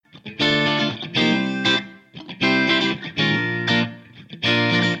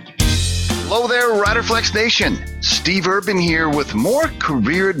Hello there, RiderFlex Nation. Steve Urban here with more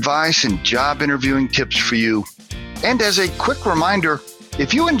career advice and job interviewing tips for you. And as a quick reminder,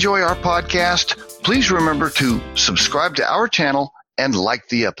 if you enjoy our podcast, please remember to subscribe to our channel and like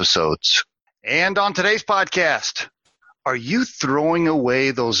the episodes. And on today's podcast, are you throwing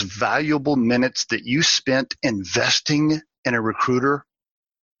away those valuable minutes that you spent investing in a recruiter?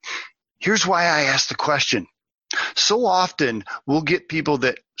 Here's why I asked the question. So often we'll get people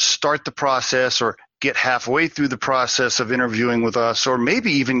that start the process or get halfway through the process of interviewing with us, or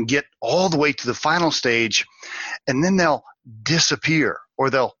maybe even get all the way to the final stage, and then they'll disappear, or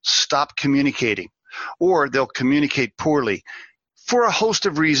they'll stop communicating, or they'll communicate poorly for a host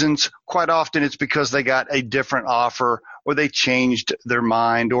of reasons. Quite often it's because they got a different offer, or they changed their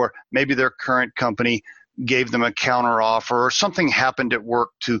mind, or maybe their current company gave them a counter offer, or something happened at work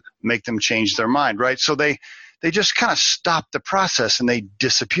to make them change their mind, right? So they just kind of stop the process and they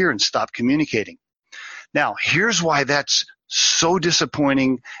disappear and stop communicating. Now, here's why that's so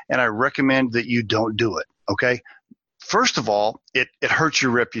disappointing, and I recommend that you don't do it, okay? First of all, it hurts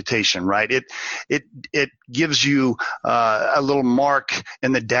your reputation, right? It gives you a little mark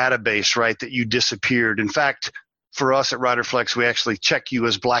in the database, right, that you disappeared. In fact, for us at RiderFlex, we actually check you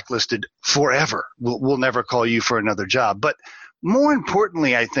as blacklisted forever. We'll never call you for another job. But more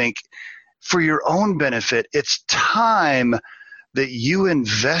importantly, I think, for your own benefit, it's time that you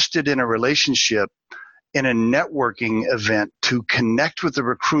invested in a relationship, in a networking event, to connect with a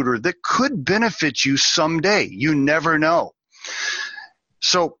recruiter that could benefit you someday. You never know.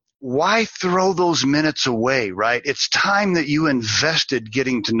 So why throw those minutes away, right? It's time that you invested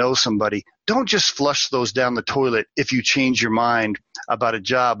getting to know somebody. Don't just flush those down the toilet if you change your mind about a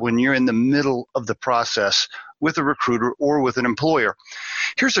job when you're in the middle of the process with a recruiter or with an employer.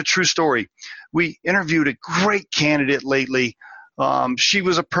 Here's a true story. We interviewed a great candidate lately. She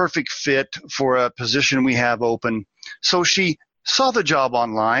was a perfect fit for a position we have open. So she saw the job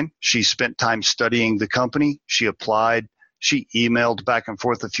online. She spent time studying the company. She applied. She emailed back and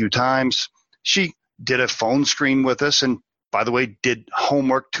forth a few times. She did a phone screen with us, and by the way, did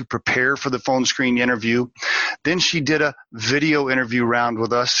homework to prepare for the phone screen interview. Then she did a video interview round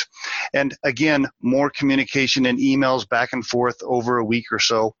with us. And again, more communication and emails back and forth over a week or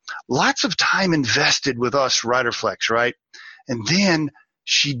so. Lots of time invested with us, RiderFlex, right? And then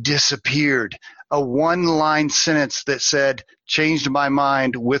she disappeared. A one-line sentence that said, changed my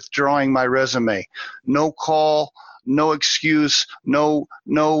mind, withdrawing my resume. No call, no excuse, no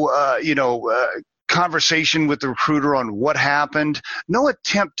conversation with the recruiter on what happened, no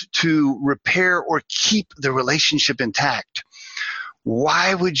attempt to repair or keep the relationship intact.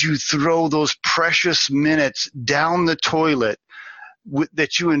 Why would you throw those precious minutes down the toilet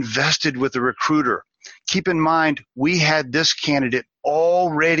that you invested with the recruiter? Keep in mind, we had this candidate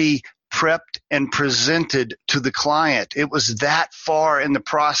already prepped and presented to the client. It was that far in the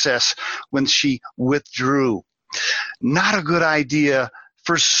process when she withdrew. Not a good idea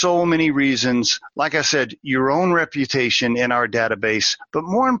for so many reasons. Like I said, your own reputation in our database, but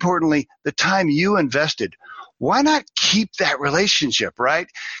more importantly, the time you invested. Why not keep that relationship, right?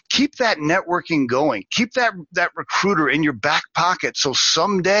 Keep that networking going. Keep that recruiter in your back pocket so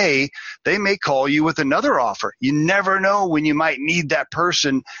someday they may call you with another offer. You never know when you might need that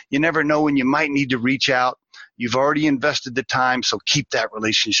person. You never know when you might need to reach out. You've already invested the time, so keep that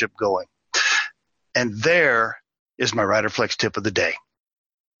relationship going. And there is my RiderFlex tip of the day.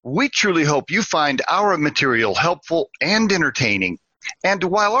 We truly hope you find our material helpful and entertaining. And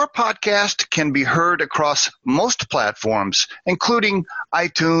while our podcast can be heard across most platforms, including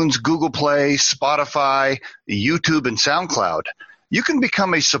iTunes, Google Play, Spotify, YouTube, and SoundCloud, you can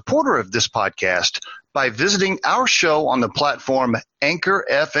become a supporter of this podcast by visiting our show on the platform Anchor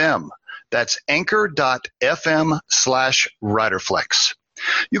FM. That's anchor.fm/RiderFlex.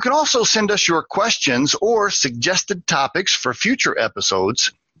 You can also send us your questions or suggested topics for future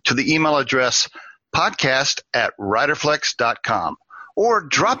episodes to the email address podcast@riderflex.com, or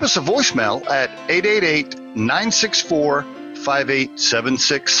drop us a voicemail at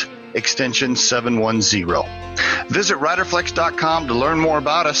 888-964-5876, extension 710. Visit riderflex.com to learn more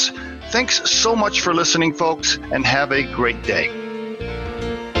about us. Thanks so much for listening, folks, and have a great day.